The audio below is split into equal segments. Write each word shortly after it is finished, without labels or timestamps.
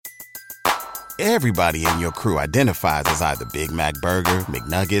Everybody in your crew identifies as either Big Mac Burger,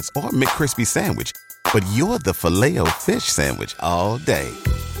 McNuggets, or McCrispy Sandwich. But you're the Filet-O-Fish Sandwich all day.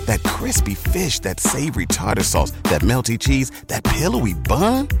 That crispy fish, that savory tartar sauce, that melty cheese, that pillowy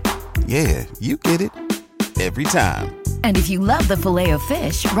bun. Yeah, you get it. Every time. And if you love the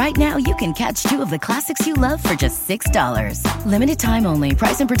Filet-O-Fish, right now you can catch two of the classics you love for just $6. Limited time only.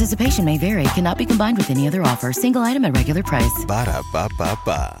 Price and participation may vary. Cannot be combined with any other offer. Single item at regular price.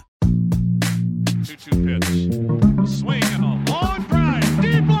 Ba-da-ba-ba-ba. 2-2 pitch. Swing and a long drive.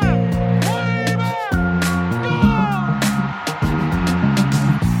 Deep left. Way back.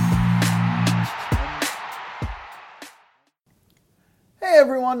 Hey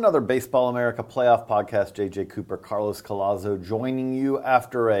everyone, another Baseball America playoff podcast. JJ Cooper, Carlos Collazo joining you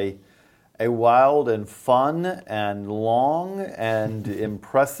after a wild and fun and long and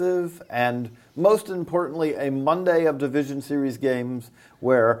impressive and most importantly a Monday of Division Series games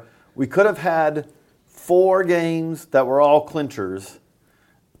where we could have had 4 games that were all clinchers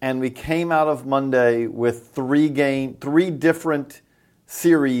and we came out of Monday with 3 different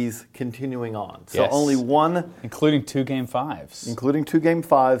series continuing on. So yes. Only one. Including 2 Game 5s. Including 2 Game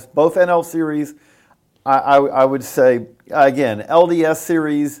 5s. Both NL series, I would say, again, LDS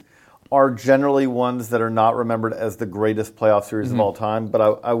series are generally ones that are not remembered as the greatest playoff series of all time.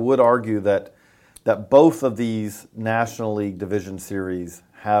 But I would argue that both of these National League Division series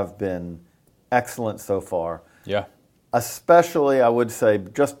have been excellent so far. Yeah. Especially, I would say,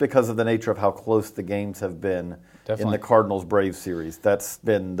 just because of the nature of how close the games have been. Definitely. In the Cardinals-Braves series. That's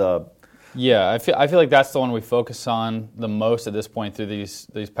been the... Yeah, I feel like that's the one we focus on the most at this point through these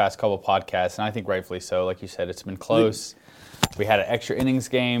past couple of podcasts, and I think rightfully so. Like you said, it's been close. We had an extra innings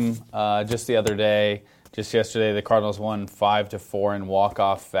game just the other day. Just yesterday, the Cardinals won 5-4 in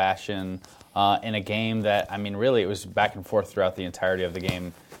walk-off fashion in a game that, I mean, really, it was back and forth throughout the entirety of the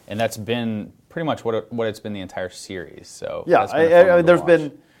game, and that's been pretty much what it's been the entire series. So yeah,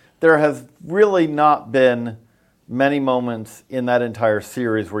 there has really not been many moments in that entire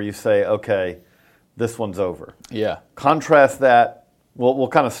series where you say, okay, this one's over. Yeah. Contrast that, we'll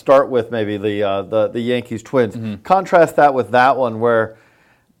kind of start with maybe the Yankees Twins. Mm-hmm. Contrast that with that one where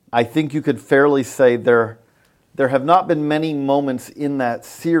I think you could fairly say there have not been many moments in that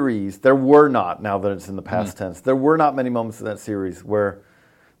series. There were not, now that it's in the past tense, there were not many moments in that series where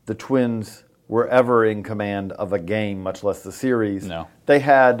the Twins were ever in command of a game, much less the series. No. They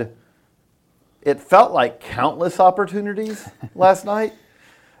had... It felt like countless opportunities last night.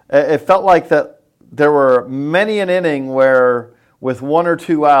 It felt like that there were many an inning where with 1 or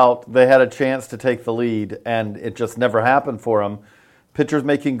 2 out, they had a chance to take the lead, and it just never happened for them. Pitchers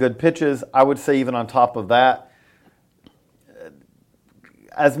making good pitches. I would say even on top of that,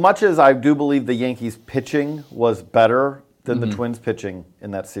 as much as I do believe the Yankees pitching was better than the Twins pitching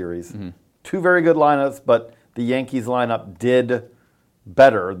in that series. 2 very good lineups, but the Yankees lineup did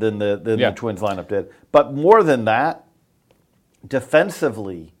better than the Twins lineup did. But more than that,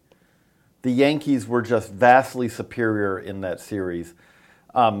 defensively, the Yankees were just vastly superior in that series.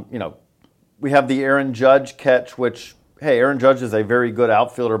 We have the Aaron Judge catch, which, hey, Aaron Judge is a very good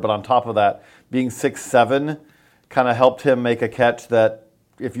outfielder, but on top of that, being 6'7", kind of helped him make a catch that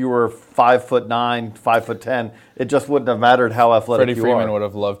if you were 5'9", 5'10", it just wouldn't have mattered how athletic you are. Freddie Freeman would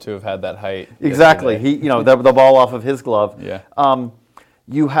have loved to have had that height. Exactly. The ball off of his glove. Yeah.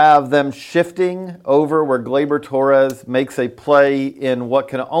 You have them shifting over where Gleyber Torres makes a play in what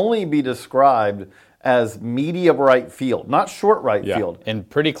can only be described as medium right field, not short right field. And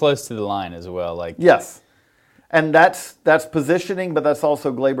pretty close to the line as well. Yes. And that's positioning, but that's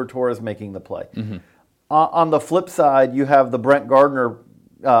also Gleyber Torres making the play. Mm-hmm. On the flip side, you have the Brent Gardner,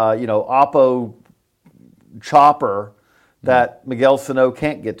 Oppo chopper that Miguel Sano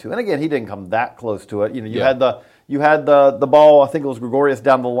can't get to. And again, he didn't come that close to it. You had the ball, I think it was Gregorius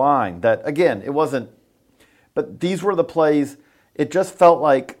down the line. That, again, it wasn't... But these were the plays. It just felt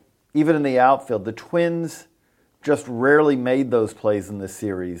like, even in the outfield, the Twins just rarely made those plays in this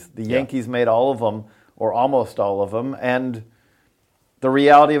series. The Yankees made all of them, or almost all of them. And the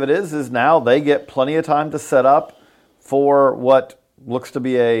reality of it is now they get plenty of time to set up for what looks to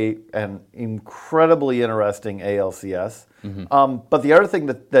be an incredibly interesting ALCS. Mm-hmm. But the other thing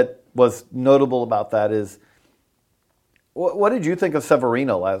that was notable about that is, what did you think of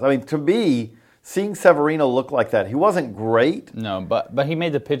Severino last? I mean, to me, seeing Severino look like that, he wasn't great. No, but he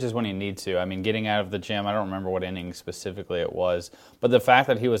made the pitches when he needed to. I mean, getting out of the gym, I don't remember what inning specifically it was, but the fact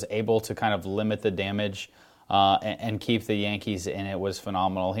that he was able to kind of limit the damage and keep the Yankees in it was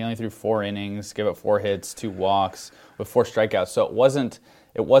phenomenal. He only threw 4 innings, gave up 4 hits, 2 walks, with 4 strikeouts. So it wasn't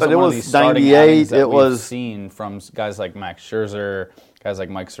it wasn't But it one was of these starting 98, outings that it we've was- seen from guys like Max Scherzer, guys like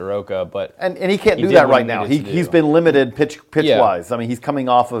Mike Soroka. But And he can't do did that what right now. needed to He's do. been limited pitch Yeah. wise. I mean, he's coming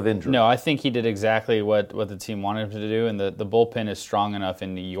off of injury. No, I think he did exactly what the team wanted him to do, and the bullpen is strong enough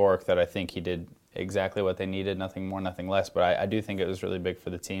in New York that I think he did exactly what they needed, nothing more, nothing less. But I do think it was really big for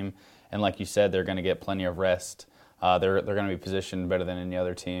the team. And like you said, they're going to get plenty of rest. They're going to be positioned better than any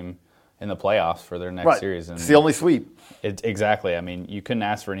other team in the playoffs for their next Right. series. And It's the only sweep. exactly. I mean, you couldn't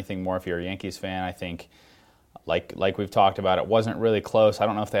ask for anything more if you're a Yankees fan. I think, like we've talked about, it wasn't really close. I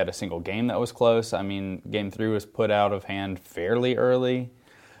don't know if they had a single game that was close. I mean, Game 3 was put out of hand fairly early.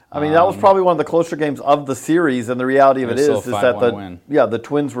 I mean, that was probably one of the closer games of the series, and the reality of it was still is a that 5-1 win. the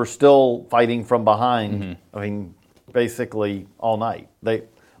Twins were still fighting from behind. I mean, basically all night. They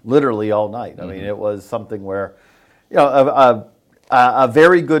literally all night. I mean, it was something where, a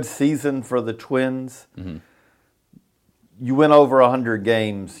very good season for the Twins. You win over 100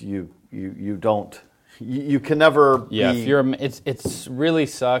 games. You don't. You can never. Yeah, be, if you're, it's really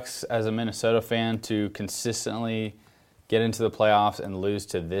sucks as a Minnesota fan to consistently get into the playoffs and lose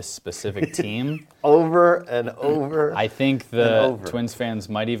to this specific team. over and over. I think and the over. Twins fans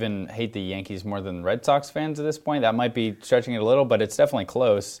might even hate the Yankees more than Red Sox fans at this point. That might be stretching it a little, but it's definitely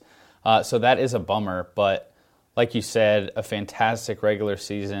close. So that is a bummer. But like you said, a fantastic regular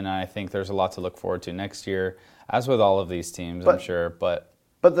season, and I think there's a lot to look forward to next year, as with all of these teams, I'm sure. But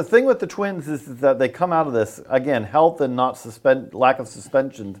the thing with the Twins is that they come out of this, again, health and lack of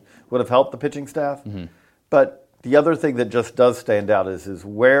suspension would have helped the pitching staff. But the other thing that just does stand out is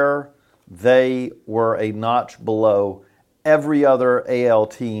where they were a notch below every other AL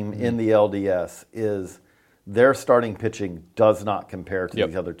team in the LDS is their starting pitching does not compare to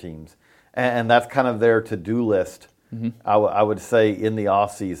these other teams. And that's kind of their to-do list, I would say, in the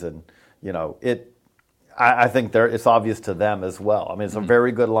offseason. I think it's obvious to them as well. I mean, it's a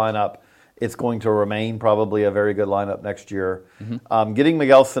very good lineup. It's going to remain probably a very good lineup next year. Getting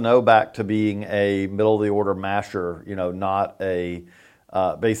Miguel Sano back to being a middle-of-the-order masher, not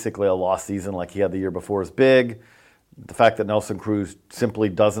basically a lost season like he had the year before is big. The fact that Nelson Cruz simply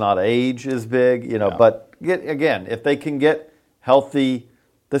does not age is big, But again, if they can get healthy,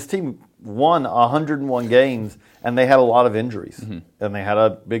 this team won 101 games, and they had a lot of injuries, and they had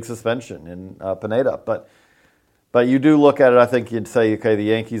a big suspension in Pineda. But you do look at it, I think you'd say, okay, the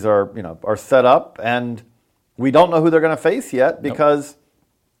Yankees are set up, and we don't know who they're going to face yet because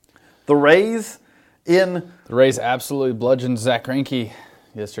the Rays absolutely bludgeoned Zach Greinke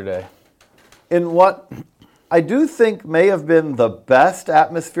yesterday. in what I do think may have been the best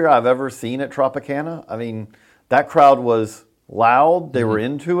atmosphere I've ever seen at Tropicana. I mean, that crowd was loud. They were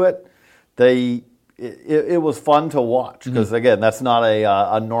into it. It was fun to watch because, again, that's not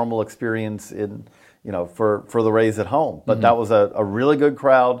a normal experience for the Rays at home. But that was a really good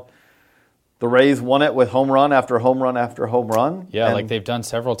crowd. The Rays won it with home run after home run after home run. Yeah, like they've done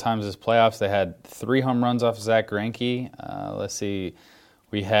several times this playoffs. They had 3 home runs off Zach Greinke. Let's see.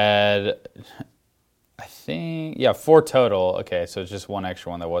 We had, I think, 4 total. Okay, so it's just one extra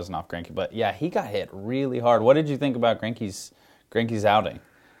one that wasn't off Greinke. But, yeah, he got hit really hard. What did you think about Greinke's outing?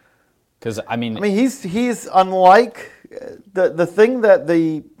 Because, I mean, he's unlike the thing that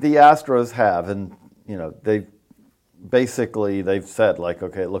the Astros have, and they've said like,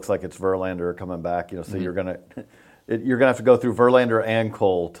 okay, it looks like it's Verlander coming back, so you're gonna have to go through Verlander and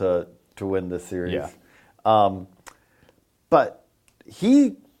Cole to win this series. Yeah. But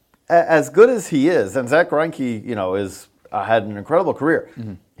he, as good as he is, and Zach Greinke, had an incredible career.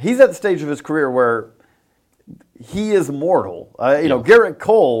 He's at the stage of his career where he is mortal. Garrett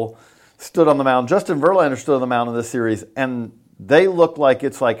Cole stood on the mound. Justin Verlander stood on the mound in this series, and they look like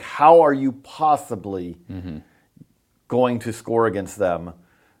it's like, how are you possibly going to score against them?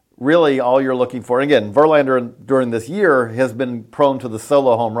 Really, all you're looking for, and again, Verlander during this year has been prone to the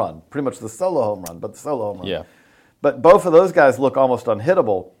solo home run, pretty much the solo home run, but the solo home run. Yeah. But both of those guys look almost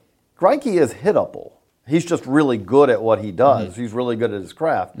unhittable. Greinke is hittable. He's just really good at what he does. He's really good at his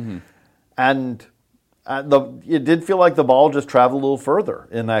craft. And it did feel like the ball just traveled a little further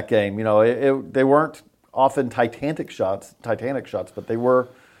in that game. They weren't often Titanic shots, but they were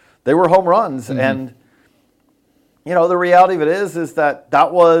home runs. And the reality of it is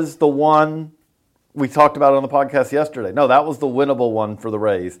that was the one we talked about on the podcast yesterday. No, that was the winnable one for the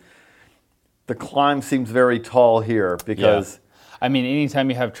Rays. The climb seems very tall here because. Yeah. I mean, anytime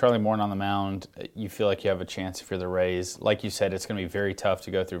you have Charlie Morton on the mound, you feel like you have a chance if you're the Rays. Like you said, it's going to be very tough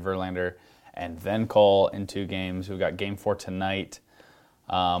to go through Verlander and then Cole in 2 games. We've got Game 4 tonight.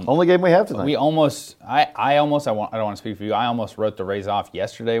 Only game we have tonight. I don't want to speak for you. I almost wrote the Rays off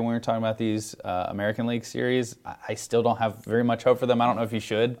yesterday when we were talking about these American League series. I still don't have very much hope for them. I don't know if you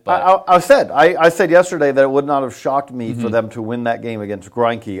should. But I said yesterday that it would not have shocked me for them to win that game against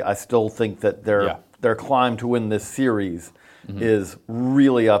Greinke. I still think that their climb to win this series is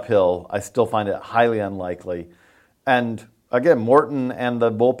really uphill. I still find it highly unlikely. And again, Morton and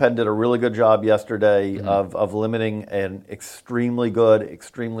the bullpen did a really good job yesterday of limiting an extremely good,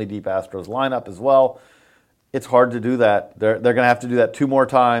 extremely deep Astros lineup as well. It's hard to do that. They're going to have to do that 2 more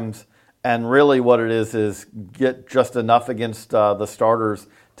times. And really what it is get just enough against the starters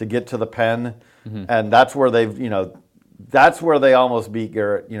to get to the pen. And that's where that's where they almost beat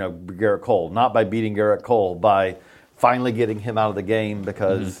Garrett Cole. Not by beating Garrett Cole, by finally getting him out of the game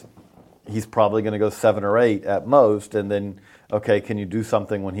because he's probably going to go 7 or 8 at most, and then, okay, can you do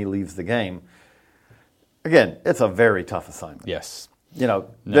something when he leaves the game? Again, it's a very tough assignment. Yes.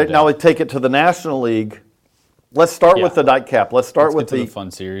 Now we take it to the National League. Let's start with the nightcap. Let's get to the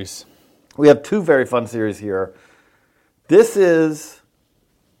fun series. We have 2 very fun series here. This is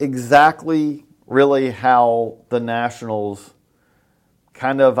exactly really how the Nationals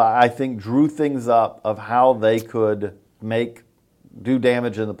kind of, I think, drew things up of how they could do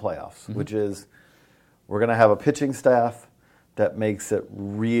damage in the playoffs, which is we're going to have a pitching staff that makes it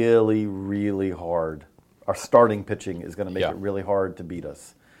really, really hard. Our starting pitching is going to make it really hard to beat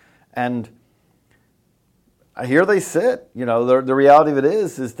us. And here they sit. The reality of it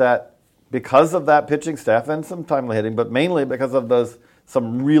is that because of that pitching staff and some timely hitting, but mainly because of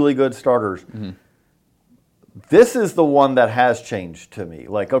some really good starters, this is the one that has changed to me.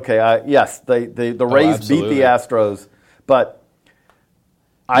 Like, okay, yes, the Rays beat the Astros, but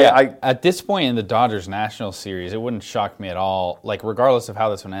at this point in the Dodgers-Nationals series, it wouldn't shock me at all. Like, regardless of how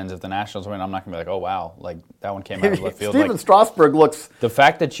this one ends, if the Nationals win, I'm not going to be like, oh, wow, like, that one came out of left field. Steven Strasburg looks... The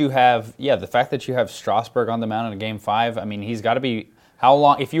fact that you have Strasburg on the mound in Game 5, I mean, he's got to be... How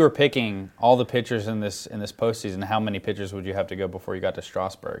long... If you were picking all the pitchers in this postseason, how many pitchers would you have to go before you got to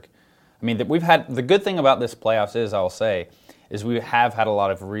Strasburg? I mean, we've had... The good thing about this playoffs is we have had a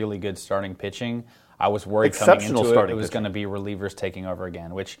lot of really good starting pitching. I was worried coming into it was going to be relievers taking over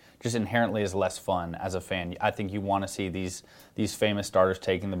again, which just inherently is less fun as a fan. I think you want to see these famous starters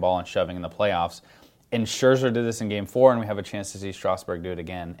taking the ball and shoving in the playoffs. And Scherzer did this in Game 4, and we have a chance to see Strasburg do it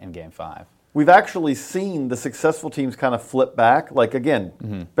again in Game 5. We've actually seen the successful teams kind of flip back. Like,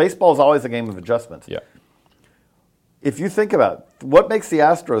 again, baseball is always a game of adjustments. Yeah. If you think about it, what makes the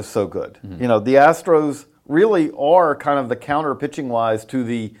Astros so good? The Astros really are kind of the counter pitching-wise to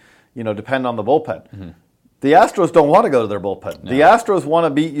the... depend on the bullpen. The Astros don't want to go to their bullpen. No. The Astros want to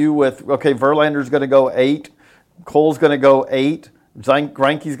beat you with, okay, Verlander's going to go 8, Cole's going to go 8,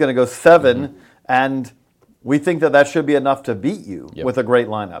 Greinke's going to go 7, and we think that should be enough to beat you with a great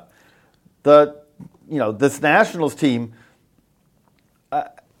lineup. This Nationals team,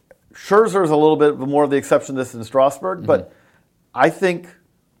 Scherzer's a little bit more of the exception to this than Strasburg, but I think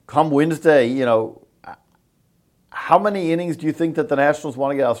come Wednesday, how many innings do you think that the Nationals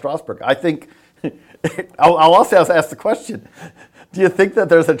want to get out of Strasburg? I think I'll also ask the question: do you think that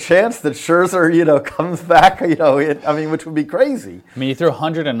there's a chance that Scherzer, comes back? Which would be crazy. I mean, he threw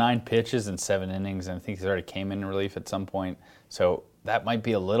 109 pitches in 7 innings, and I think he's already came in relief at some point. So that might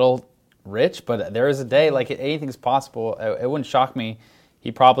be a little rich, but there is a day like anything's possible. It wouldn't shock me.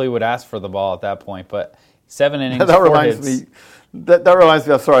 He probably would ask for the ball at that point, but 7 innings. That reminds me. That reminds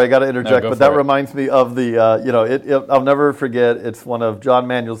me. I'm sorry, I got to interject, but that reminds me of the. I'll never forget. It's one of John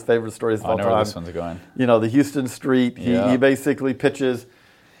Manuel's favorite stories of all time. I know where this one's going. The Houston Street. He basically pitches.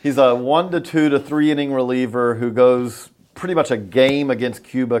 He's a 1 to 2 to 3 inning reliever who goes pretty much a game against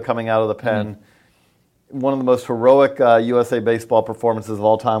Cuba coming out of the pen. One of the most heroic USA baseball performances of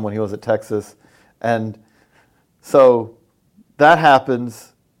all time when he was at Texas, and so that happens.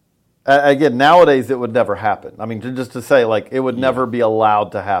 Again, nowadays it would never happen. I mean, just to say, like, it would never be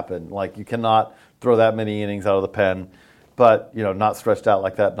allowed to happen. Like, you cannot throw that many innings out of the pen, but, not stretched out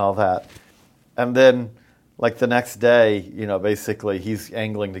like that and all that. And then, like, the next day, basically he's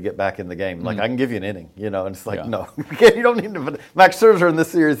angling to get back in the game. Like, I can give you an inning, and it's like, no, you don't need to. Max Scherzer in this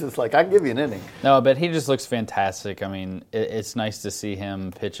series, it's like, I can give you an inning. No, but he just looks fantastic. I mean, it's nice to see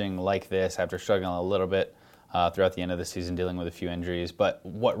him pitching like this after struggling a little bit throughout the end of the season, dealing with a few injuries. But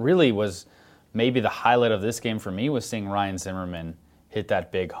what really was maybe the highlight of this game for me was seeing Ryan Zimmerman hit that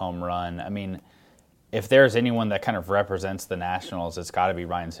big home run. I mean, if there's anyone that kind of represents the Nationals, it's got to be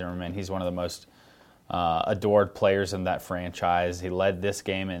Ryan Zimmerman. He's one of the most adored players in that franchise. He led this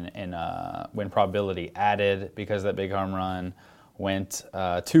game in win probability added because of that big home run. Went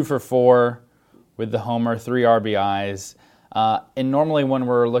 2 for 4 with the homer, 3 RBIs. And normally when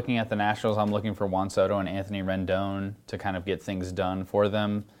we're looking at the Nationals, I'm looking for Juan Soto and Anthony Rendon to kind of get things done for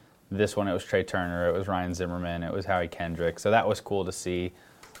them. This one, it was Trey Turner, it was Ryan Zimmerman, it was Howie Kendrick. So that was cool to see.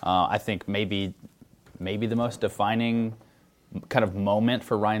 I think maybe the most defining kind of moment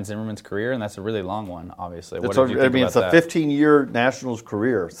for Ryan Zimmerman's career, and that's a really long one, obviously. What did you think it's a 15-year Nationals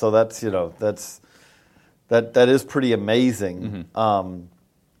career, so that's that is pretty amazing.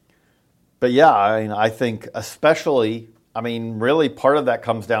 But yeah, I think especially, really part of that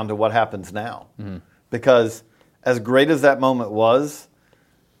comes down to what happens now, because as great as that moment was,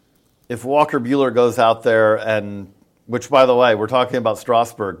 if Walker Buehler goes out there and, which by the way, we're talking about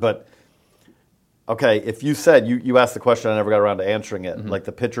Strasburg, but okay, if you said you asked the question, I never got around to answering it. Like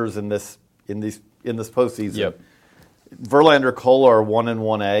the pitchers in this postseason, Yep. Verlander, Cole are 1 and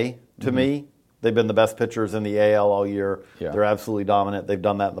 1A to me. They've been the best pitchers in the AL all year. Yeah. They're absolutely dominant. They've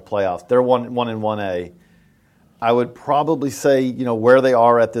done that in the playoffs. They're 1 and 1A. I would probably say, where they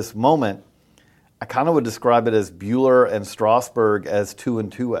are at this moment, I kind of would describe it as Buehler and Strasburg as 2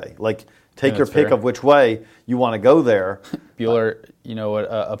 and 2A. Like, take your pick of which way you want to go there. Buehler, what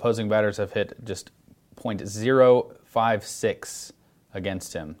opposing batters have hit just .056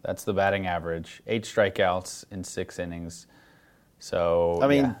 against him. That's the batting average. 8 strikeouts in 6 innings. So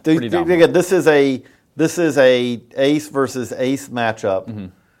again, this is a ace versus ace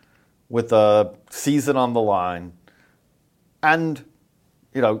matchup with a season on the line, and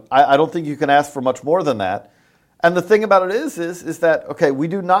I don't think you can ask for much more than that. And the thing about it is that okay, we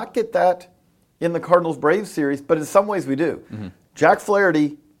do not get that in the Cardinals-Braves series, but in some ways we do. Jack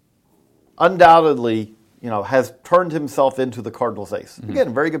Flaherty undoubtedly has turned himself into the Cardinals ace.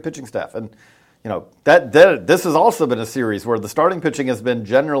 Again, very good pitching staff, and that this has also been a series where the starting pitching has been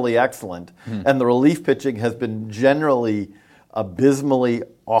generally excellent, and the relief pitching has been generally abysmally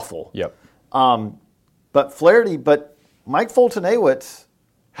awful. Yep. But Mike Foltynewicz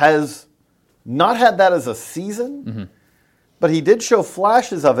has not had that as a season, but he did show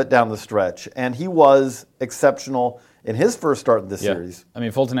flashes of it down the stretch, and he was exceptional in his first start in this series.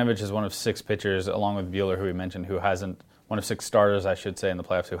 Foltynewicz is one of 6 pitchers, along with Buehler, who we mentioned, one of 6 starters, I should say, in the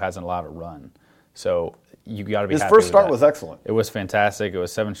playoffs, who hasn't allowed a run. So you got to be happy with that. His first start was excellent. It was fantastic. It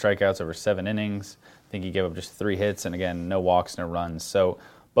was 7 strikeouts over 7 innings. I think he gave up just 3 hits, and again, no walks, no runs. So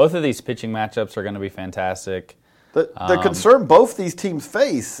both of these pitching matchups are going to be fantastic. The concern both these teams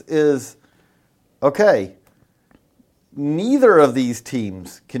face is, okay, neither of these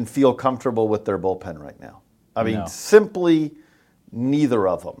teams can feel comfortable with their bullpen right now. Simply neither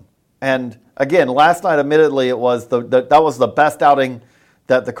of them. And again, last night, admittedly, that was the best outing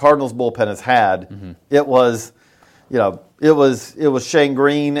that the Cardinals bullpen has had. It was, it was Shane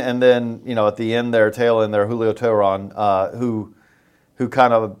Green, and then at the end there, tail end there, Julio Teheran, who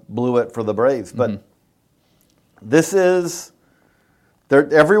kind of blew it for the Braves. But this is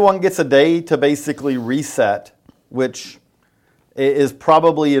everyone gets a day to basically reset, which is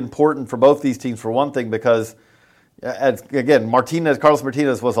probably important for both these teams for one thing, because again, Carlos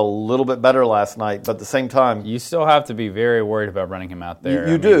Martinez was a little bit better last night, but at the same time, you still have to be very worried about running him out there.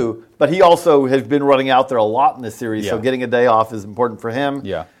 You do, but he also has been running out there a lot in this series, so getting a day off is important for him.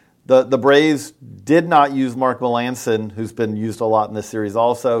 Yeah. The Braves did not use Mark Melancon, who's been used a lot in this series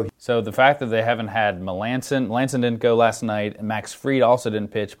also. So the fact that they haven't had Melancon didn't go last night, and Max Fried also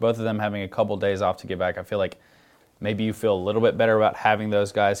didn't pitch, both of them having a couple days off to get back, I feel like maybe you feel a little bit better about having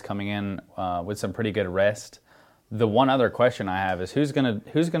those guys coming in with some pretty good rest. The one other question I have is who's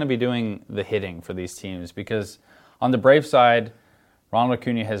gonna be doing the hitting for these teams? Because on the Braves side, Ronald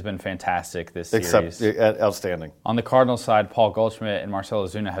Acuna has been fantastic this series. Outstanding. On the Cardinals side, Paul Goldschmidt and Marcell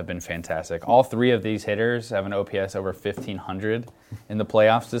Ozuna have been fantastic. All 3 of these hitters have an OPS over 1,500 in the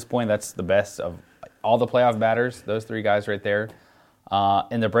playoffs at this point. That's the best of all the playoff batters, those 3 guys right there.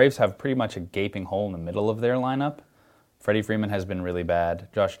 And the Braves have pretty much a gaping hole in the middle of their lineup. Freddie Freeman has been really bad.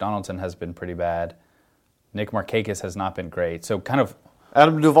 Josh Donaldson has been pretty bad. Nick Markakis has not been great. So kind of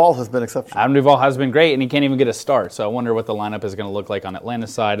Adam Duvall has been exceptional. Adam Duvall has been great, and he can't even get a start. So I wonder what the lineup is going to look like on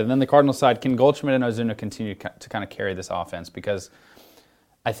Atlanta's side. And then the Cardinals side, can Goldschmidt and Ozuna continue to kind of carry this offense? Because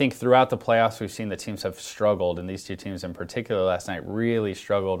I think throughout the playoffs, we've seen that teams have struggled, and these 2 teams in particular last night really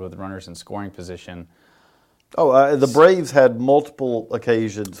struggled with runners in scoring position. The Braves had multiple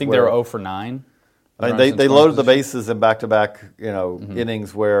occasions. I think they were 0 for 9. They loaded the bases in back-to-back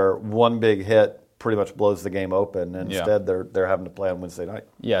innings where one big hit pretty much blows the game open. And instead, they're having to play on Wednesday night.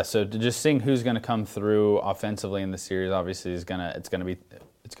 Yeah. So just seeing who's going to come through offensively in the series, obviously, it's going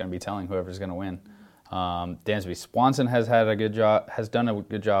to be telling whoever's going to win. Dansby Swanson has done a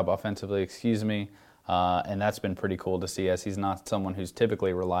good job offensively. And that's been pretty cool to see, as he's not someone who's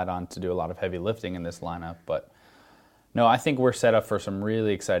typically relied on to do a lot of heavy lifting in this lineup. But No, I think we're set up for some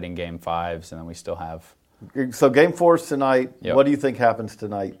really exciting Game 5s, and then we still have... So Game 4's tonight. Yep. What do you think happens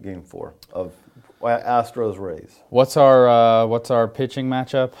tonight, Game 4 of Astros-Rays? What's our pitching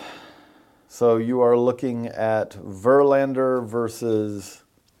matchup? So you are looking at Verlander versus...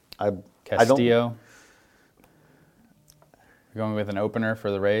 Castillo. Going with an opener for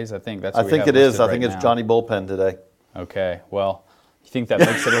the Rays? I think that's. I think it is. I think it's Johnny Bullpen today. Okay. Well, you think that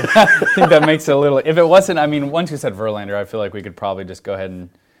makes it? I think that makes it a little. If it wasn't, I mean, once you said Verlander, I feel like we could probably just go ahead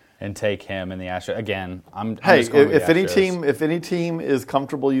and take him in the Astros. Again, I'm just going with the Astros. If any team is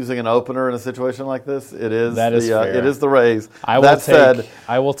comfortable using an opener in a situation like this, it is fair. It is the Rays. I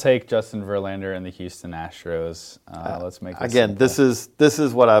will take Justin Verlander and the Houston Astros. Let's make it again. simple. This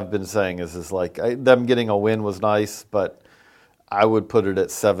is what I've been saying. Is like them getting a win was nice, but I would put it at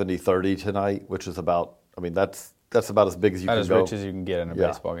 70-30 tonight, which is about. I mean, that's about as big as you can go. About as rich as you can get in a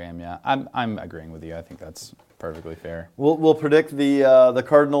baseball game. Yeah, I'm agreeing with you. I think that's perfectly fair. We'll predict the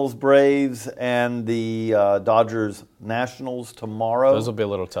Cardinals, Braves, and the Dodgers, Nationals tomorrow. Those will be a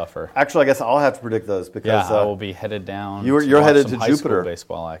little tougher. Actually, I guess I'll have to predict those because I will be headed down. You're headed to high Jupiter. School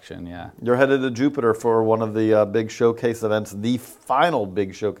baseball action. Yeah, you're headed to Jupiter for one of the big showcase events, the final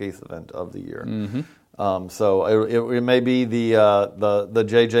big showcase event of the year. Mm-hmm. So it may be the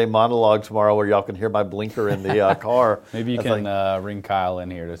JJ monologue tomorrow where y'all can hear my blinker in the car. Maybe you can ring Kyle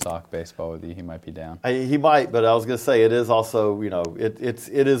in here to talk baseball with you. He might be down. He might, but I was going to say it is also it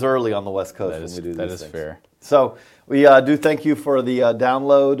is early on the West Coast when we do these things. That is fair. So we do thank you for the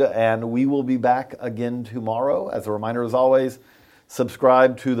download, and we will be back again tomorrow. As a reminder, as always,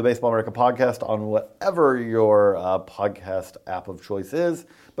 subscribe to the Baseball America podcast on whatever your podcast app of choice is.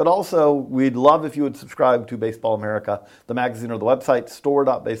 But also, we'd love if you would subscribe to Baseball America, the magazine or the website,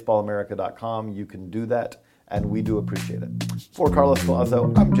 store.baseballamerica.com. You can do that, and we do appreciate it. For Carlos Palazzo,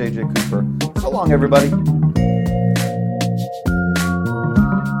 I'm JJ Cooper. So long, everybody.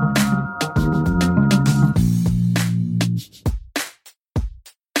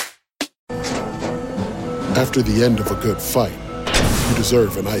 After the end of a good fight, you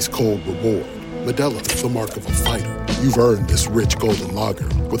deserve an ice-cold reward. Modelo is the mark of a fighter. You've earned this rich golden lager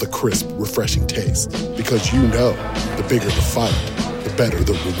with a crisp, refreshing taste. Because you know, the bigger the fight, the better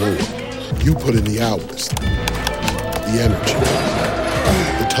the reward. You put in the hours, the energy,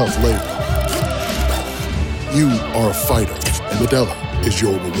 the tough labor. You are a fighter, and Modelo is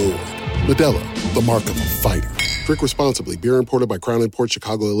your reward. Modelo, the mark of a fighter. Drink responsibly. Beer imported by Crown Imports,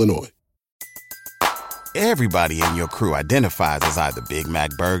 Chicago, Illinois. Everybody in your crew identifies as either Big Mac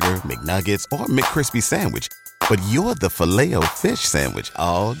Burger, McNuggets, or McCrispy Sandwich. But you're the Filet-O-Fish Sandwich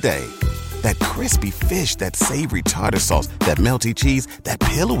all day. That crispy fish, that savory tartar sauce, that melty cheese, that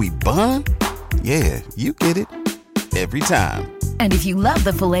pillowy bun. Yeah, you get it. Every time. And if you love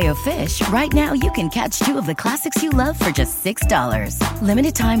the Filet-O-Fish, right now you can catch two of the classics you love for just $6.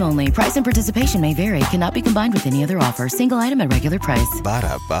 Limited time only. Price and participation may vary. Cannot be combined with any other offer. Single item at regular price.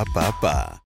 Ba-da-ba-ba-ba.